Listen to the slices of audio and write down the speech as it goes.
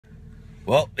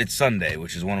Well, it's Sunday,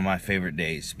 which is one of my favorite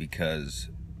days because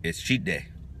it's cheat day.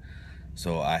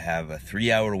 So I have a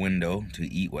 3-hour window to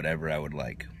eat whatever I would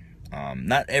like.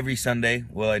 Not every Sunday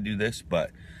will I do this,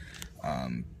 but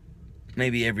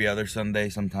maybe every other Sunday,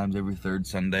 sometimes every third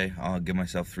Sunday, I'll give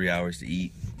myself 3 hours to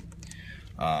eat.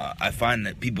 I find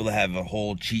that people that have a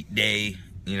whole cheat day,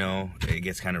 it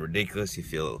gets kind of ridiculous. You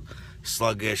feel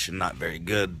sluggish and not very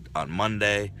good on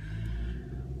Monday.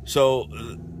 So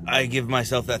I give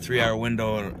myself that 3-hour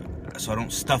window so I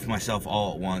don't stuff myself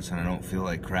all at once and I don't feel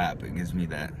like crap. It gives me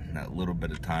that little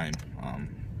bit of time.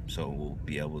 So we'll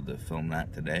be able to film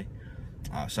that today.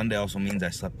 Sunday also means I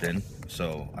slept in,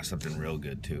 so I slept in real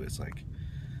good too. It's like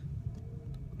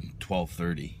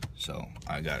 12:30, so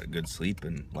I got a good sleep,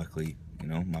 and luckily,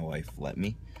 my wife let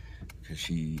me because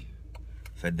she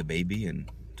fed the baby and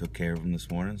took care of him this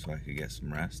morning so I could get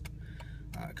some rest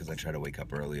because I try to wake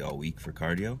up early all week for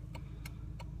cardio.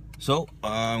 So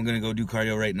I'm gonna go do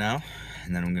cardio right now,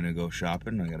 and then I'm gonna go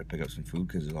shopping. I gotta pick up some food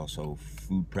because it's also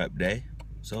food prep day.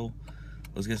 So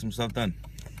let's get some stuff done.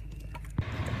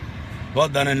 Well,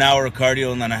 done an hour of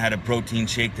cardio, and then I had a protein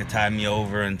shake to tide me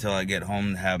over until I get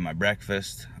home to have my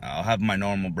breakfast. I'll have my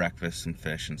normal breakfast, some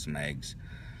fish and some eggs.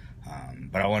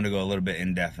 But I wanted to go a little bit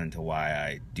in depth into why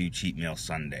I do cheat meal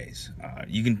Sundays.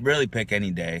 You can really pick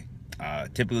any day.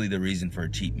 Typically the reason for a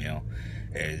cheat meal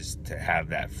is to have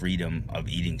that freedom of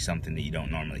eating something that you don't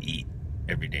normally eat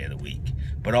every day of the week.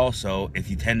 But also, if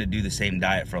you tend to do the same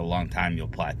diet for a long time, you'll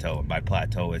plateau. And by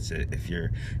plateau, it's if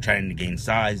you're trying to gain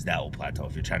size, that will plateau.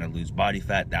 If you're trying to lose body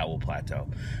fat, that will plateau.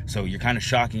 So you're kind of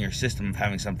shocking your system of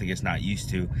having something it's not used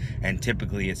to, and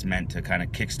typically it's meant to kind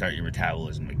of kickstart your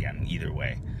metabolism again, either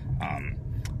way.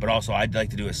 But also, I'd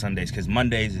like to do it Sundays because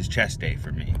Mondays is chest day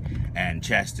for me, and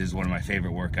chest is one of my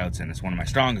favorite workouts, and it's one of my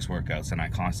strongest workouts, and I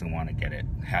constantly want to get it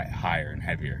higher and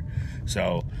heavier.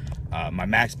 So my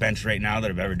max bench right now that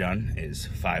I've ever done is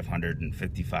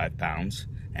 555 pounds,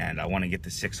 and I want to get to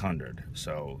 600.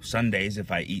 So Sundays,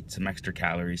 if I eat some extra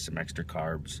calories, some extra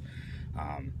carbs,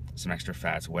 some extra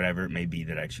fats, whatever it may be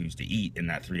that I choose to eat in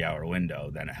that 3-hour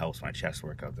window, then it helps my chest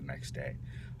workout the next day.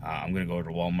 I'm gonna go to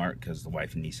Walmart because the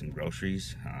wife needs some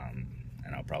groceries,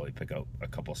 and I'll probably pick out a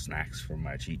couple snacks for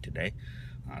my cheat today.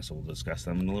 So we'll discuss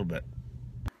them in a little bit.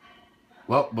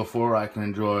 Well, before I can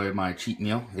enjoy my cheat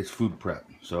meal, it's food prep.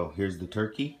 So here's the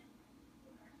turkey,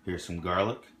 here's some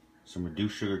garlic, some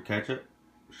reduced sugar ketchup,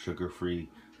 sugar-free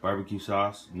barbecue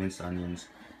sauce, minced onions,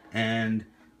 and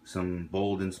some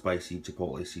bold and spicy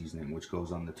chipotle seasoning, which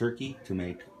goes on the turkey to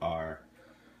make a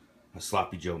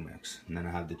sloppy joe mix. And then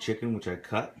I have the chicken, which I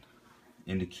cut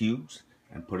into cubes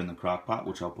and put in the crock pot,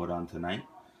 which I'll put on tonight.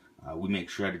 We make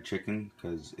shredded chicken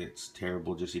because it's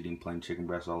terrible just eating plain chicken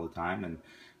breasts all the time, and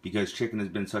because chicken has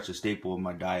been such a staple of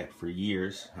my diet for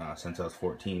years, since I was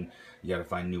 14, you gotta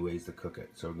find new ways to cook it.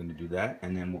 So we're gonna do that,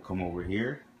 and then we'll come over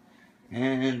here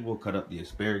and we'll cut up the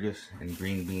asparagus and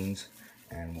green beans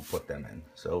and we'll put them in.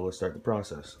 So let's start the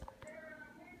process.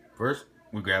 First,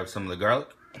 we grab some of the garlic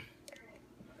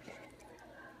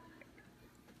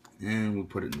and we'll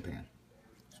put it in the pan.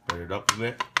 Spread it up a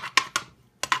bit.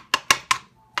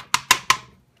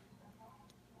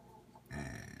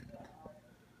 And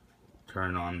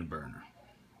turn on the burner.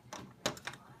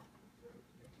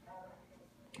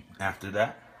 After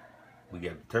that, we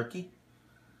get the turkey.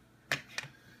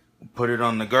 Put it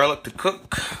on the garlic to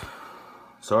cook.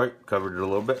 Sorry, covered it a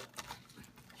little bit.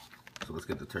 So let's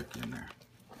get the turkey in there.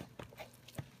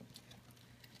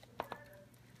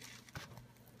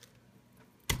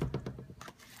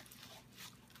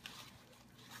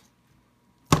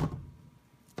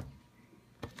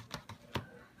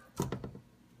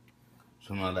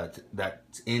 So now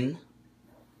that's in,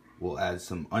 we'll add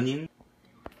some onion.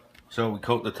 So we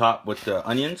coat the top with the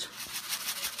onions.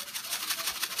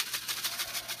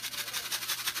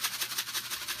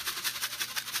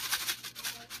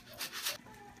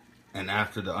 And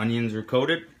after the onions are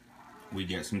coated, we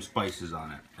get some spices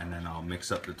on it. And then I'll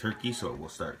mix up the turkey so it will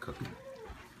start cooking.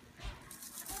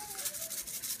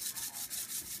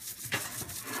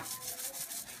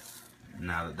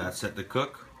 Now that that's set to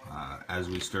cook, as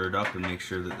we stir it up and make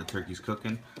sure that the turkey's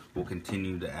cooking, we'll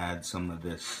continue to add some of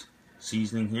this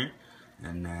seasoning here,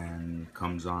 and then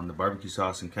comes on the barbecue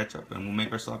sauce and ketchup, and we'll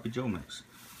make our sloppy joe mix.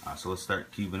 So let's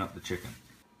start cubing up the chicken.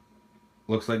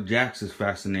 Looks like Jax is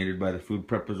fascinated by the food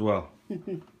prep as well.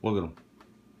 Look at him.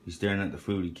 He's staring at the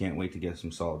food. He can't wait to get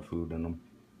some solid food in him.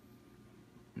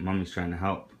 Mommy's trying to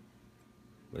help,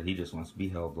 but he just wants to be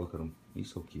held. Look at him.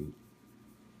 He's so cute.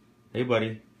 Hey,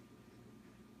 buddy.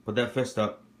 Put that fist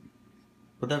up.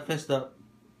 Put that fist up.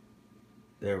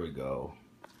 There we go.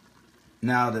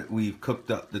 Now that we've cooked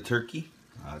up the turkey,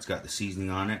 It's got the seasoning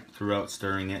on it. Throughout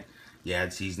stirring it, you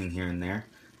add seasoning here and there.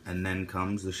 And then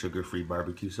comes the sugar-free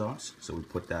barbecue sauce. So we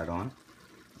put that on.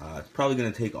 It's probably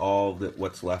going to take all of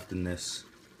what's left in this.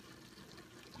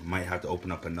 I might have to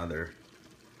open up another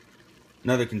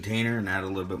container and add a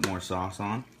little bit more sauce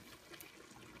on.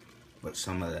 But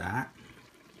some of that.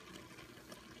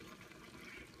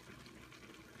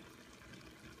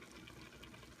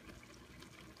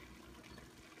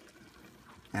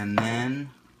 And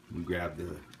then we grab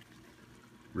the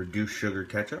reduced sugar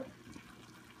ketchup.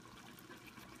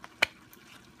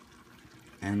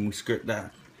 And we skirt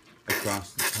that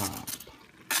across the top.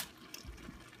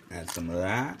 Add some of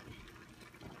that.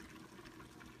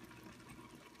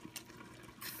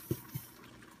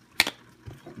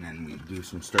 And then we do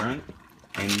some stirring.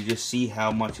 And you just see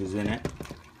how much is in it.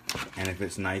 And if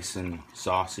it's nice and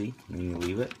saucy, then you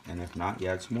leave it. And if not, you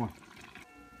add some more.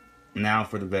 Now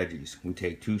for the veggies. We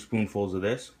take 2 spoonfuls of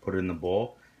this, put it in the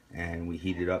bowl, and we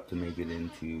heat it up to make it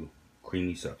into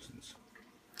creamy substance.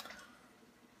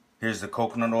 Here's the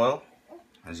coconut oil,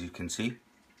 as you can see.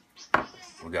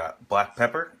 We got black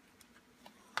pepper.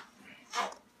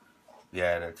 We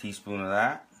add a teaspoon of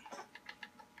that.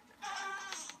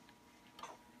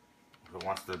 If it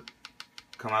wants to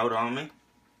come out on me,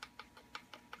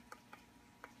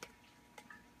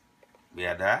 we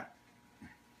add that.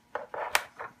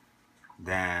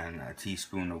 Then a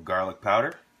teaspoon of garlic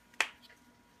powder.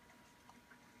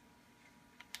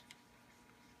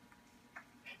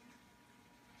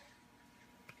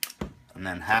 And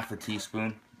then half a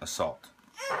teaspoon of salt.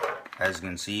 As you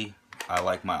can see, I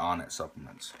like my Onnit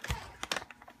supplements.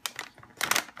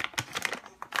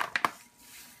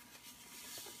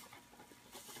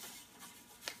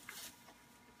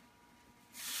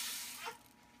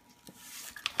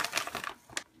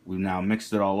 We've now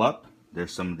mixed it all up.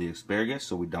 There's some of the asparagus,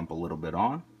 so we dump a little bit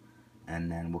on.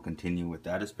 And then we'll continue with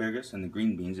that asparagus and the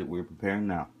green beans that we're preparing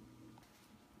now.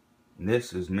 And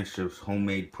this is Mischief's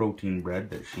homemade protein bread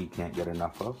that she can't get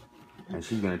enough of. And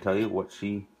she's going to tell you what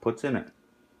she puts in it.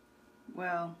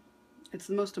 Well, it's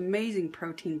the most amazing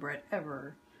protein bread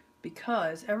ever,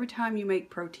 because every time you make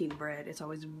protein bread, it's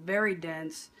always very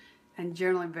dense and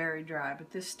generally very dry.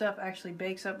 But this stuff actually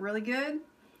bakes up really good.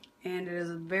 And it is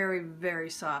very,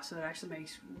 very soft, so it actually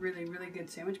makes really, really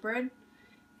good sandwich bread.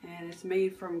 And it's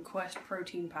made from Quest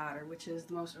protein powder, which is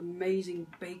the most amazing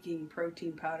baking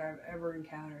protein powder I've ever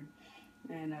encountered.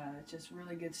 And it's just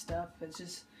really good stuff. It's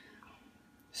just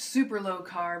super low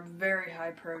carb, very high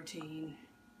protein.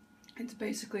 It's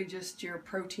basically just your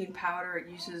protein powder. It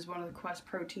uses one of the Quest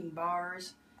protein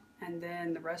bars. And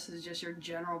then the rest is just your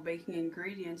general baking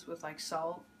ingredients with like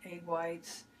salt, egg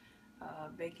whites,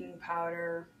 baking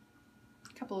powder,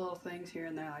 a couple little things here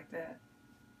and there like that.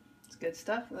 It's good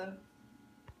stuff though.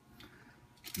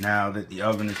 Now that the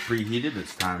oven is preheated,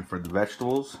 it's time for the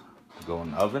vegetables to go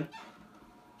in the oven.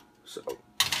 So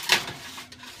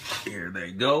here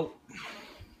they go.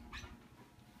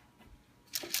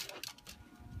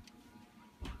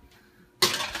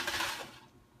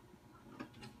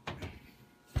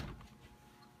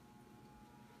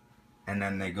 And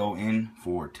then they go in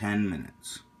for 10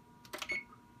 minutes.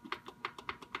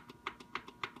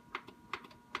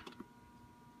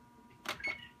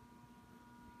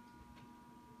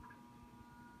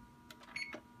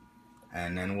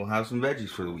 And then we'll have some veggies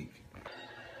for the week.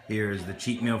 Here's the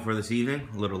cheat meal for this evening.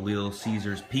 A Little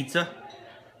Caesars pizza.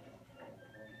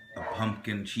 A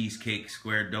pumpkin cheesecake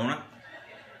square donut.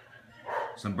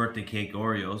 Some birthday cake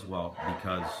Oreos, well,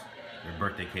 because they're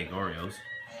birthday cake Oreos.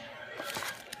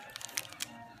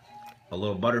 A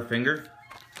little Butterfinger.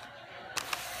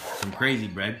 Some crazy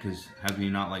bread, because how can you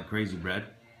not like crazy bread?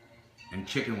 And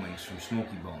chicken wings from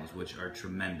Smoky Bones, which are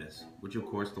tremendous. Which of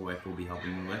course the wife will be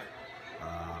helping me with.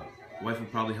 Wife will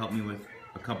probably help me with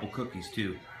a couple cookies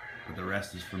too, but the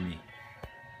rest is for me.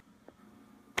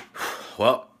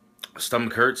 Well,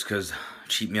 stomach hurts because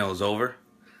cheat meal is over.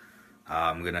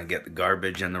 I'm gonna get the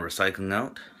garbage and the recycling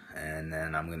out, and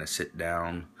then I'm gonna sit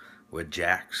down with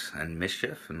Jax and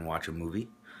Mischief and watch a movie.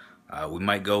 We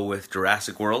might go with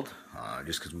Jurassic World,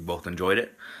 just because we both enjoyed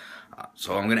it.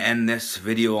 So I'm gonna end this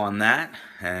video on that,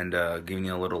 and giving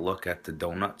you a little look at the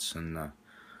donuts and the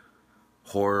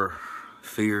horror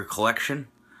figure collection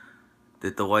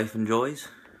that the wife enjoys.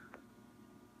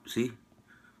 See?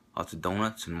 Lots of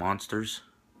donuts and monsters.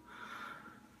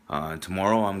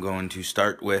 Tomorrow I'm going to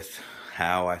start with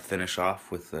how I finish off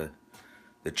with the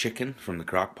chicken from the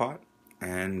crock pot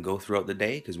and go throughout the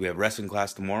day, because we have wrestling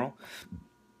class tomorrow.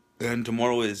 And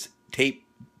tomorrow is tape.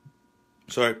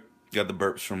 Sorry, got the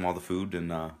burps from all the food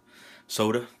and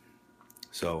soda.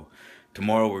 So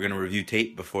tomorrow we're going to review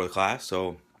tape before the class,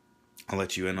 so I'll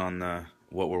let you in on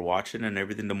what we're watching and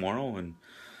everything tomorrow, and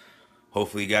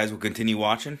hopefully you guys will continue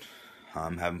watching.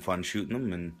 I'm having fun shooting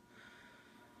them, and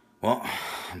well,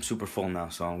 I'm super full now,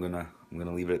 so I'm gonna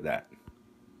leave it at that.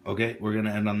 Okay, we're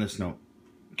gonna end on this note.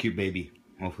 Cute baby.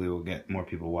 Hopefully we'll get more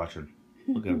people watching.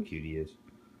 Look how cute he is.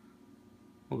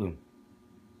 Look at him.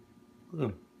 Look at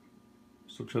him.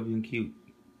 So chubby and cute.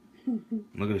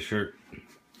 Look at his shirt.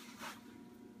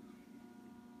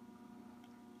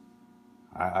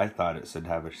 I thought it said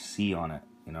have a C on it,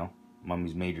 you know?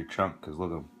 Mummy's major chunk, because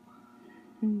look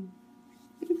at him.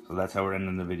 So that's how we're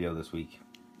ending the video this week.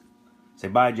 Say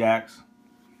bye, Jax.